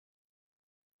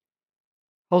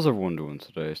How's everyone doing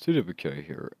today? CWK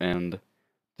here, and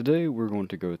today we're going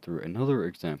to go through another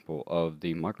example of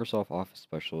the Microsoft Office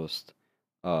Specialist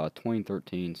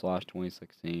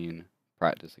 2013/2016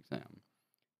 practice exam.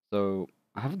 So,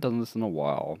 I haven't done this in a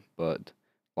while, but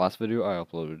the last video I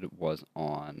uploaded was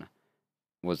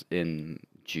in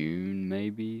June,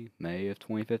 maybe, May of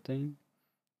 2015,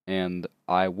 and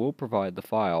I will provide the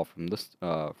file from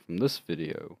this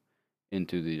video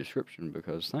into the description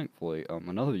because thankfully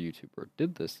another YouTuber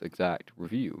did this exact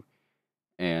review,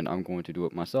 and I'm going to do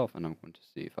it myself, and I'm going to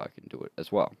see if I can do it as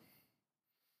well,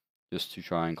 just to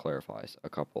try and clarify a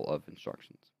couple of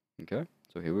instructions. Okay,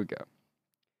 so here we go.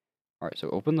 Alright, so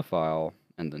open the file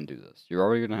and then do this. You're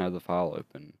already gonna have the file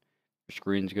open. Your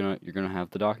screen's you're gonna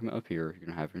have the document up here, you're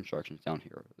gonna have your instructions down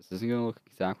here. This isn't gonna look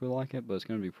exactly like it, but it's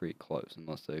gonna be pretty close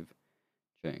unless they've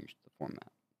changed the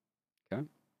format. Okay?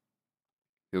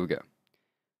 Here we go.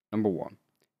 Number 1.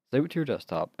 Save it to your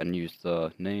desktop and use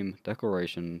the name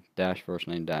declaration dash first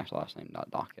name dash last name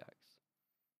 .docx.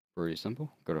 Pretty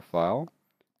simple. Go to File,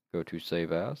 go to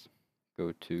Save As,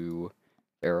 go to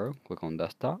Arrow, click on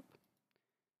Desktop,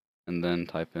 and then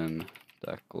type in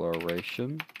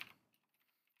declaration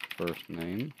first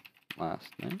name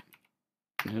last name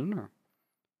and hit Enter.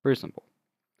 Pretty simple.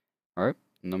 Alright,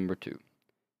 number 2.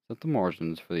 Set the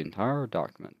margins for the entire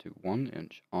document to 1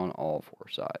 inch on all 4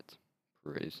 sides.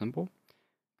 Pretty simple.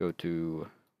 Go to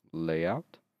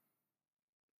Layout,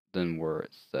 then where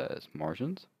it says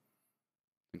Margins,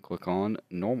 and click on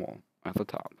Normal at the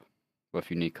top. But if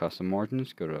you need custom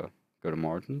margins, go to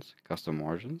Margins, Custom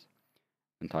Margins,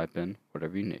 and type in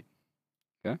whatever you need.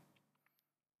 Okay?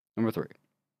 Number 3.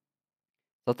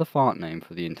 Set the font name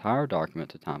for the entire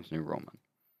document to Times New Roman.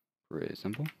 Pretty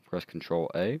simple. Press Ctrl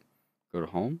A, go to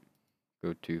Home,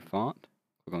 go to Font,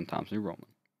 click on Times New Roman.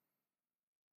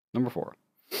 Number 4.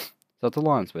 Set the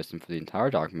line spacing for the entire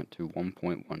document to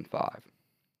 1.15.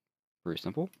 Pretty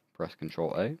simple. Press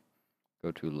Ctrl A,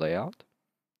 go to Layout,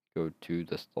 go to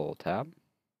this little tab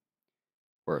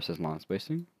where it says line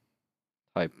spacing.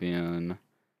 Type in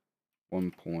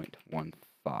 1.15,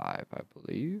 I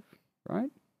believe,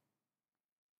 right?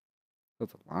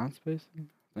 That's a line spacing,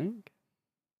 I think.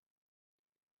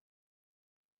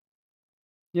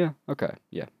 Yeah, okay,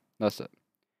 yeah, that's it.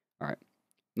 Alright,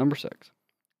 number 6.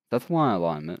 Set the line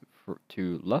alignment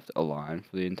to left align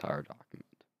for the entire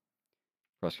document.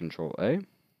 Press Ctrl A,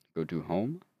 go to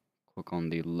Home, click on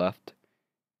the left,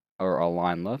 or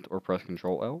align left, or press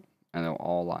Ctrl L, and they'll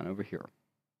all align over here.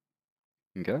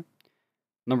 Okay?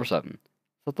 Number 7.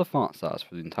 Set the font size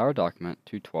for the entire document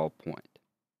to 12 point.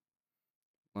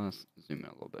 Let's zoom in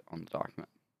a little bit on the document.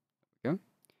 Okay?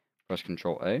 Press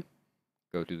Ctrl A,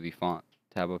 go to the font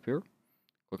tab up here,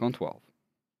 click on 12.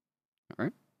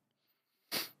 Alright?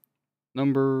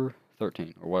 Number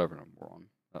 13, or whatever number we're on.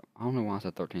 I don't know why I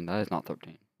said 13. That is not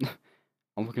 13.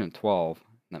 I'm looking at 12, and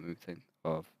that makes me think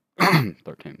of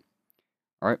 13.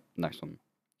 Alright, next one.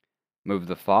 Move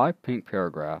the 5 pink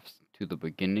paragraphs to the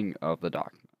beginning of the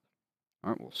document.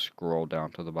 Alright, we'll scroll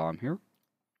down to the bottom here.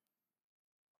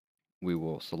 We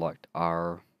will select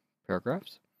our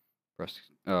paragraphs. Press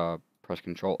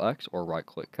Ctrl X or right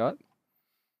click cut.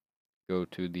 Go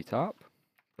to the top,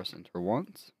 press enter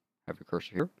once, have your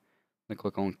cursor here, then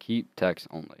click on keep text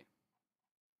only.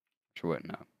 Actually, wait,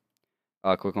 no.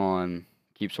 Click on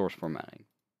keep source formatting.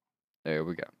 There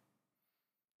we go.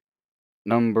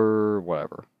 Number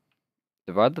whatever.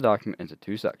 Divide the document into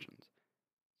 2 sections.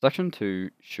 Section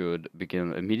 2 should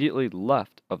begin immediately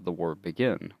left of the word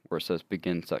begin, where it says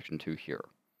begin section 2 here.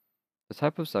 The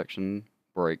type of section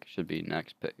break should be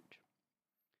next page.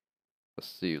 Let's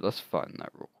see, let's find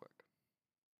that real quick.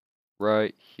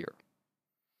 Right here.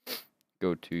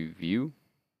 Go to view.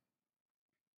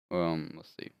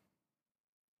 Let's see.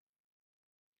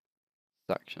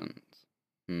 Sections.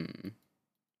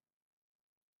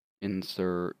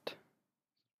 Insert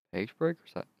page break, or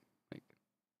is that like...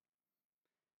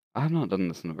 I have not done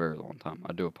this in a very long time.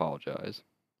 I do apologize.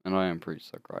 And I am pretty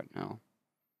sick right now.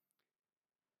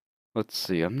 Let's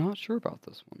see, I'm not sure about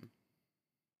this one.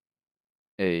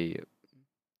 Let's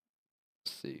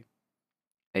see.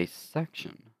 A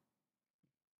section.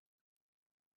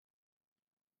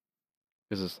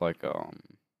 Is this like a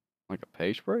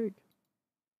page break?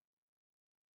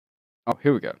 Oh,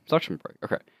 here we go. Section break.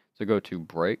 Okay. So go to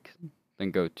break,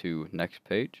 then go to next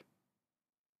page.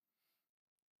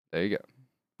 There you go.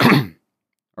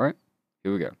 Alright,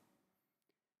 here we go.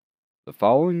 The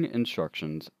following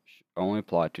instructions only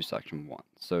apply to section 1.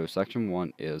 So section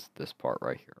 1 is this part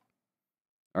right here.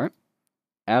 Alright?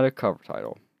 Add a cover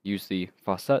title. Use the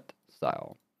facet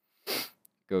style.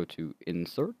 Go to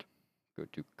insert, go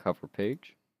to cover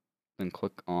page, then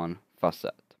click on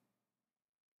Facet.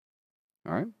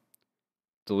 Alright.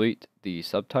 Delete the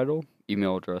subtitle,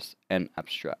 email address, and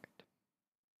abstract.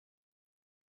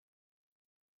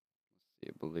 I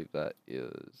believe that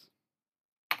is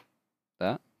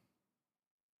that.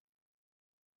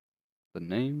 The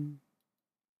name.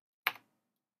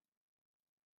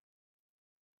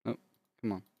 Oh,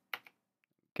 come on.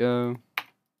 Go.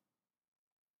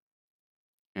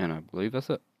 And I believe that's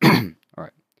it.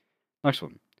 Alright. Next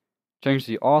one. Change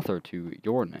the author to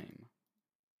your name.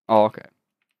 Oh, okay.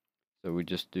 So we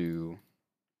just do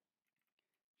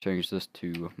change this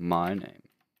to my name.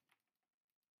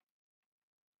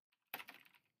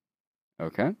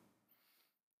 Okay.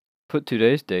 Put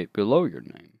today's date below your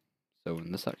name. So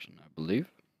in this section, I believe.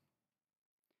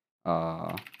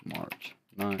 March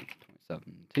 9th,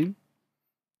 2017.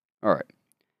 Alright.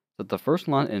 Set the first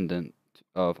line indent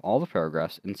of all the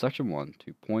paragraphs in section 1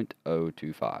 to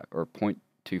 0.025 or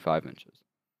 0.25 inches.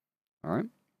 Alright.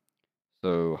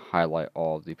 So highlight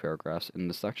all of the paragraphs in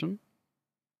this section.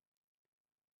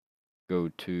 Go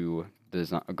to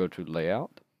design, go to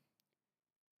layout.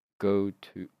 Go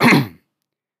to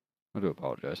I do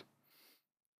apologize.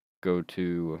 Go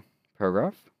to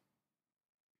paragraph.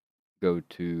 Go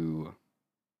to,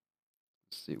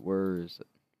 let's see, where is it?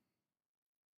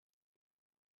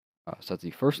 Set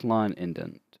the first line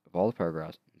indent of all the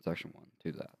paragraphs in section 1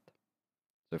 to that.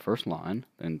 So first line,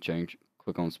 then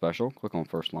click on special, click on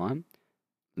first line,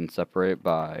 then separate it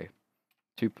by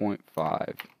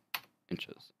 2.5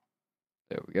 inches.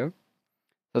 There we go.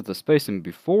 Set the spacing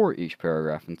before each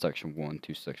paragraph in section 1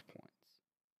 to 6 points.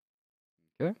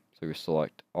 Okay, so we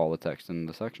select all the text in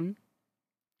the section.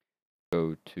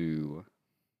 Go to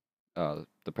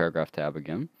the paragraph tab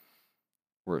again,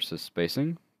 where it says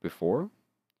spacing before.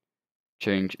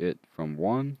 Change it from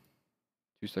 1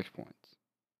 to 6 points.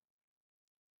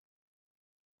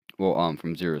 Well,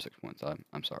 from 0 to 6 points.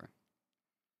 I'm sorry.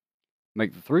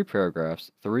 Make the 3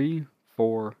 paragraphs 3,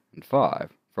 4, and 5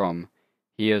 from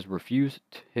he has refused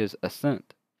his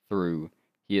assent through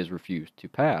he has refused to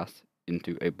pass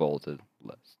into a bolded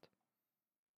list.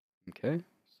 Okay,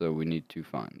 so we need to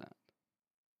find that.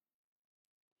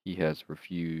 He has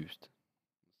refused.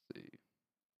 Let's see.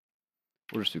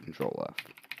 We'll just do Control F.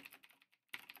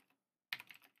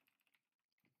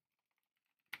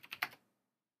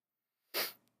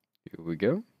 Here we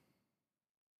go.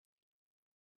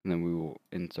 And then we will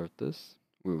insert this.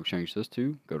 We will change this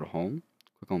to go to Home,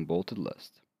 click on Bolded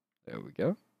List. There we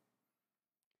go.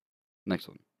 Next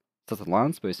one. Set the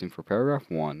line spacing for paragraph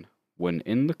 1 when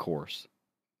in the course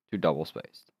to double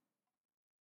spaced.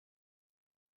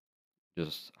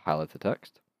 Just highlight the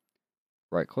text,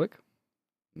 right click,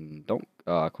 don't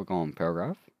click on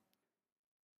paragraph,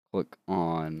 click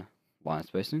on line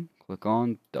spacing, click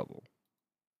on double.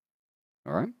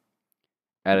 Alright.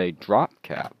 Add a drop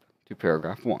cap to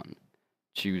paragraph 1.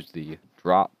 Choose the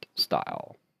dropped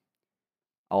style.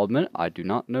 I'll admit I do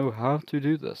not know how to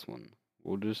do this one.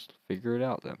 We'll just figure it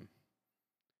out then.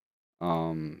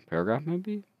 Paragraph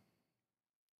maybe?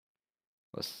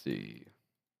 Let's see.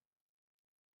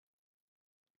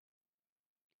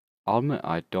 I'll admit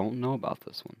I don't know about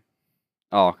this one.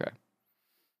 Oh, okay.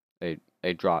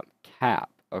 A drop cap.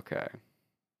 Okay.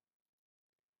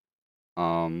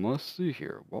 Let's see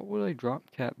here. What would a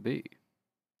drop cap be?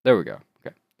 There we go.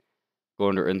 Okay. Go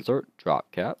under Insert,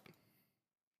 Drop Cap,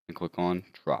 and click on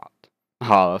Dropped.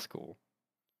 Ah, that's cool.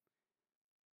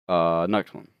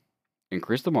 Next one.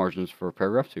 Increase the margins for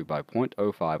paragraph 2 by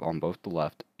 0.05 on both the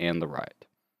left and the right.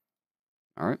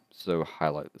 Alright, so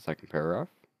highlight the second paragraph.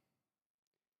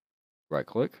 Right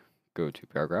click, go to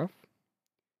paragraph.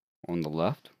 On the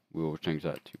left, we will change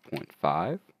that to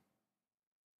 0.5.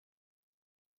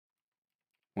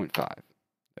 0.5.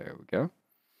 There we go.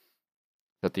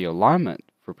 Set the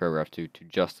alignment for paragraph 2 to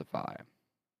justify.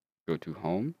 Go to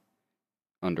Home,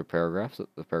 under Paragraphs,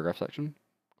 the paragraph section,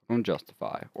 click on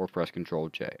Justify, or press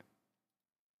Ctrl J.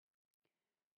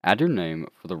 Add your name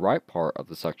for the right part of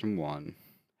the section 1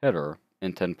 header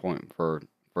in 10 point for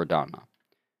Donna.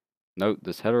 Note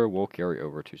this header will carry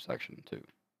over to section 2.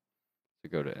 So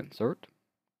go to Insert,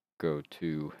 go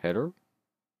to Header,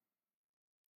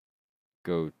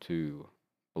 go to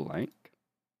Blank,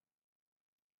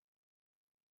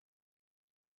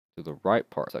 to the right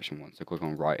part, section 1. So click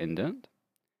on Right Indent,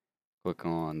 click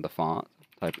on the font,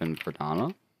 type in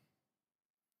Pradana,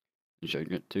 and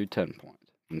change it to 10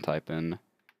 point, and type in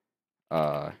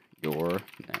your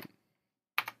name.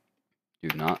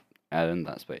 Do not add in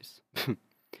that space.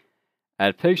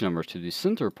 Add page numbers to the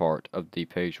center part of the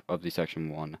page of the section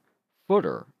 1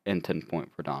 footer in 10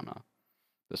 point Pradana.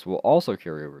 This will also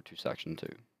carry over to section 2.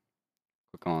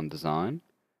 Click on Design,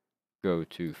 go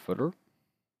to Footer,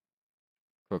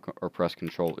 click or press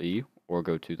Control E, or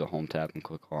go to the Home tab and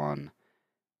click on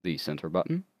the Center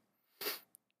button,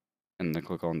 and then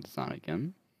click on Design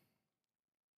again.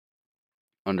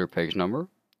 Under Page Number,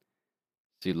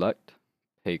 select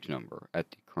Page Number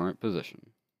at the current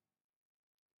position.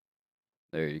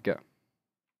 There you go.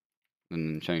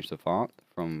 And then change the font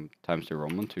from Times New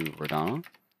Roman to Redana,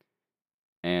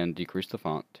 and decrease the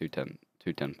font to 10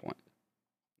 point.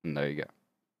 And there you go.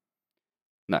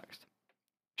 Next,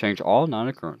 change all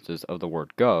non-occurrences of the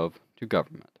word gov to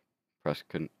government.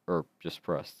 Just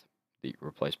press the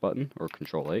replace button or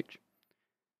Control H.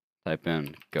 Type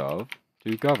in gov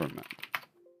to government.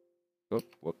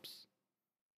 Whoops.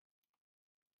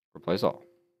 Replace all.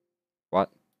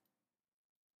 What?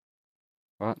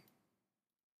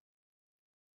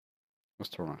 Let's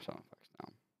turn our sound effects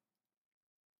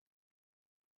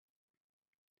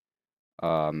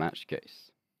down. Match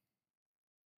case.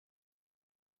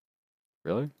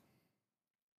 Really?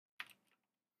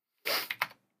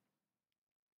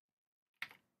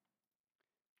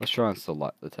 Let's try and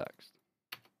select the text.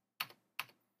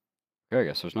 Okay, I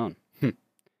guess there's none.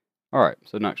 Alright,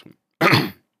 so next one.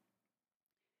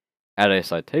 Add a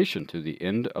citation to the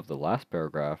end of the last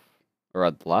paragraph, or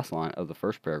at the last line of the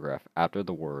first paragraph after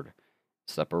the word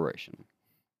separation.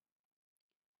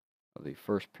 Of the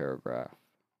first paragraph.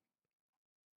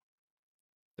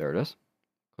 There it is.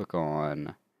 Click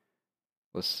on,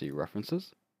 let's see,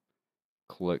 references.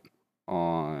 Click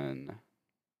on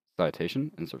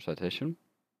citation, insert citation.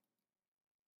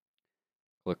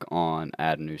 Click on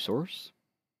add new source.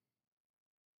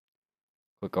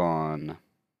 Click on,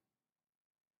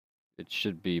 it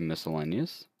should be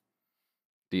miscellaneous.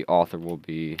 The author will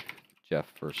be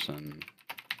Jefferson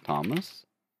Thomas.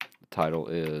 The title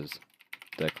is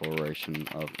Declaration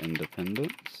of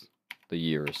Independence. The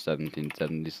year is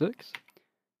 1776.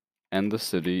 And the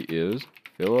city is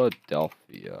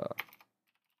Philadelphia.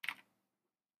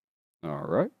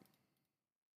 Alright.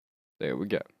 There we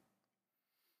go.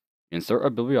 Insert a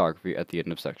bibliography at the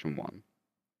end of section 1.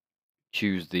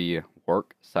 Choose the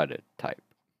works cited type.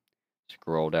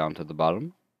 Scroll down to the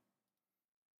bottom.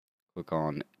 Click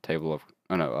on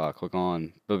click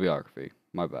on bibliography.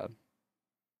 My bad.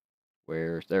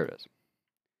 There it is.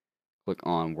 Click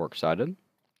on works cited.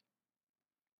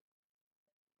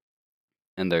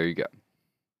 And there you go.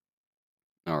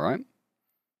 Alright.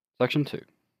 Section 2.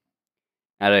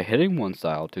 Add a heading 1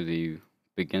 style to the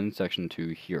begin section 2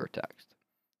 here text.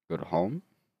 Go to Home.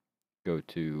 Go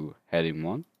to heading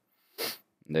 1.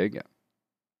 There you go.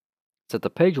 Set the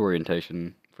page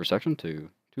orientation for section 2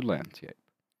 to landscape.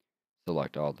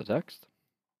 Select all the text.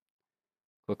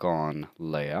 Click on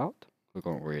Layout. Click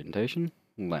on Orientation,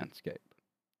 Landscape.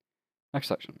 Next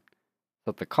section.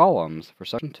 Set the columns for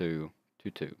section 2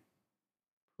 to 2.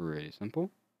 Pretty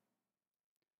simple.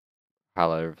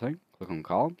 Highlight everything. Click on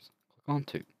Columns. Click on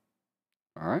 2.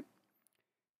 Alright.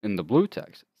 In the blue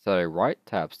text, set a right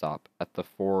tab stop at the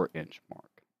 4-inch mark.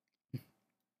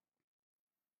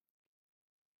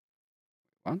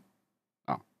 What?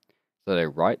 Oh. Set a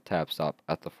right tab stop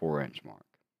at the 4-inch mark.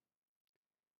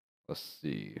 Let's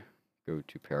see. Go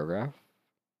to paragraph,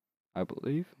 I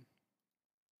believe.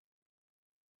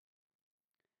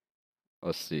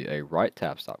 Let's see. A right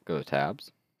tab stop. Go to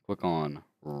tabs. Click on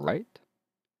right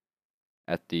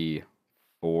at the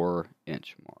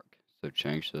 4-inch mark. So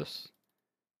change this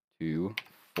to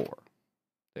 4.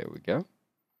 There we go.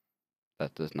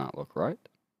 That does not look right.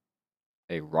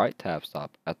 A right tab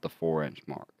stop at the 4-inch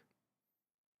mark.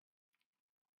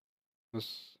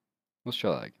 Let's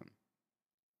try that again.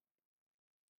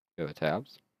 Go to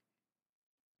tabs.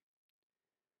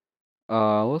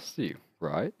 Let's see.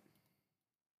 Right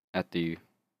at the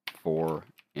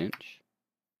 4-inch.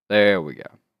 There we go.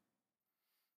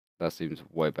 That seems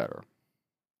way better.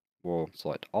 We'll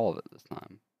select all of it this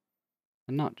time,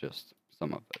 and not just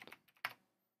some of it.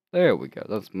 There we go.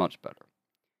 That's much better.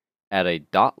 Add a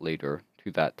dot leader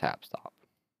to that tab stop.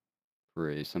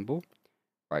 Pretty simple.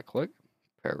 Right click,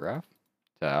 paragraph,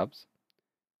 tabs,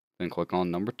 then click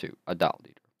on number 2, a dot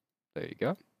leader. There you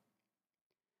go.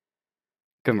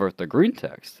 Convert the green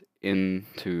text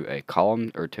into a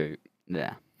column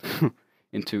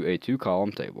into a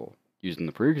 2-column table using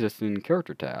the pre-existing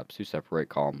character tabs to separate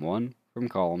column 1 from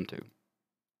column 2.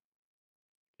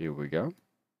 Here we go.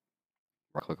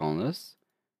 Right click on this,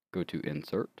 go to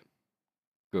insert,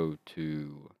 go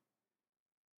to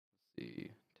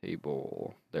the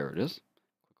table, there it is.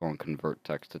 Click on convert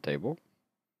text to table.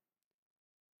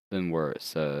 Then where it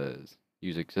says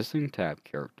use existing tab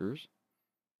characters,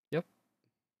 yep.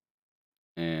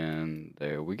 And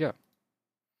there we go.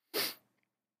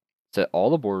 Set all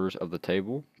the borders of the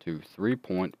table to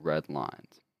 3-point red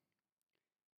lines.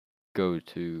 Go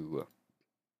to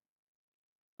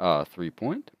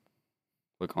 3-point,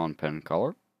 click on pen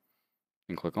color,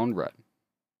 and click on red.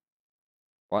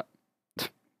 What?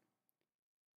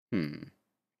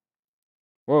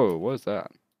 Whoa, what is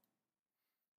that?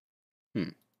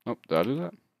 Oh, did I do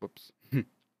that? Whoops.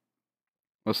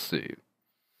 Let's see.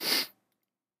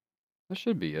 That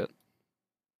should be it.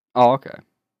 Oh, okay.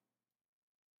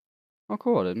 Oh,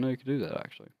 cool. I didn't know you could do that,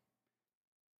 actually.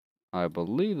 I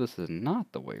believe this is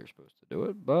not the way you're supposed to do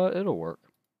it, but it'll work.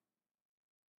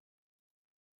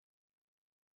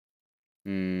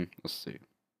 Let's see.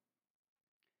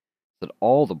 Said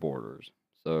all the borders.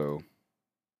 So,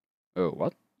 oh,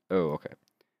 what? Oh, okay.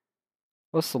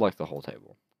 Let's select the whole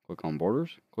table. Click on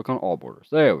borders. Click on all borders.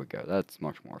 There we go. That's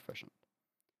much more efficient.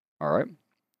 All right.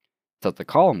 Set the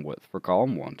column width for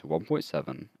column 1 to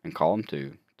 1.7 and column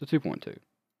 2 to 2.2.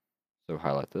 So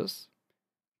highlight this.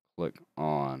 Click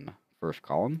on first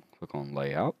column. Click on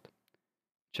layout.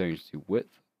 Change the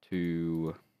width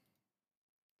to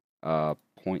 0.7,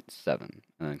 and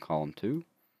then column 2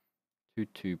 to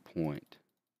 2.2.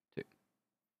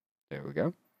 There we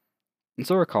go.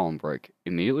 Insert a column break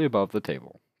immediately above the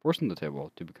table, forcing the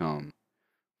table to the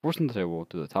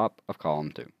top of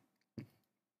column 2.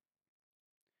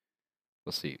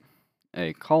 Let's see.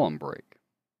 A column break.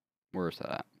 Where is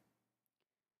that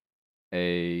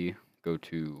at? Go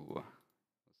to, let's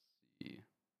see.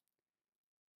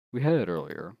 We had it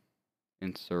earlier.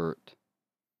 Insert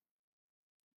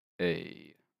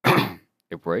a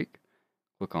a break.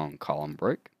 Click on column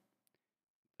break.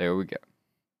 There we go.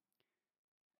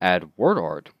 Add word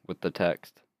art with the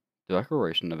text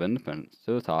Declaration of Independence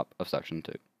to the top of section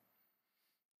 2.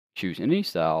 Choose any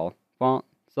style, font,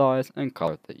 size, and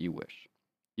color that you wish.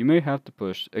 You may have to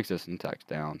push existing text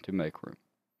down to make room.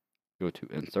 Go to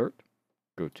Insert,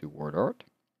 go to Word Art.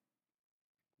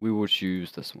 We will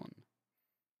choose this one.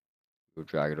 We'll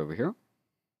drag it over here.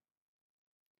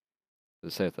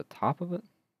 Does it say at the top of it?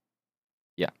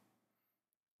 Yeah.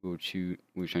 We'll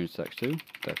change text to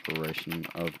Declaration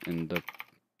of Independence.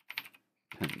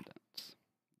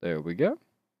 There we go.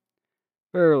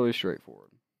 Fairly straightforward.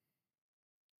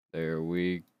 There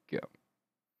we go.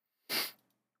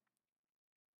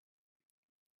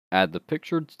 Add the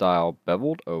pictured style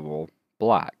beveled oval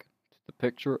black to the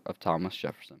picture of Thomas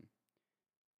Jefferson.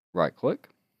 Right click,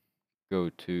 go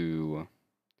to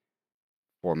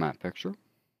Format Picture.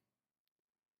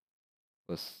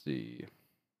 Let's see.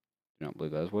 I don't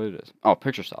believe that is what it is. Oh,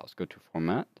 Picture Styles. Go to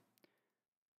Format.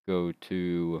 Go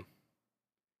to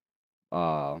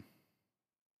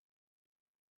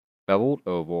beveled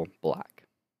oval black.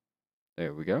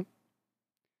 There we go.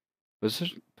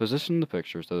 Position the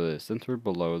picture so that it is centered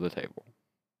below the table.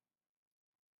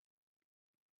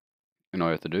 And all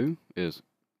you have to do is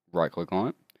right click on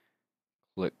it,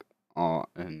 click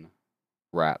on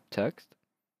wrap text,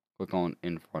 click on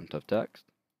in front of text,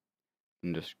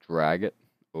 and just drag it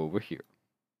over here.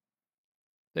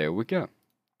 There we go.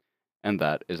 And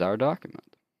that is our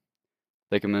document.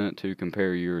 Take a minute to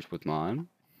compare yours with mine,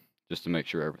 just to make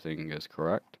sure everything is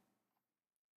correct.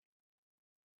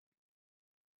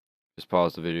 Just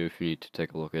pause the video if you need to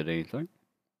take a look at anything.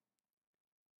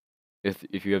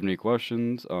 If you have any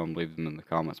questions, leave them in the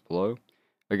comments below.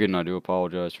 Again, I do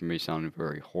apologize for me sounding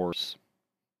very hoarse,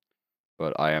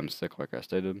 but I am sick like I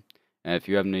stated. And if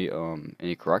you have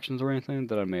any corrections or anything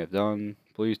that I may have done,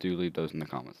 please do leave those in the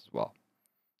comments as well.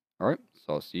 Alright,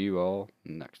 so I'll see you all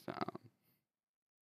next time.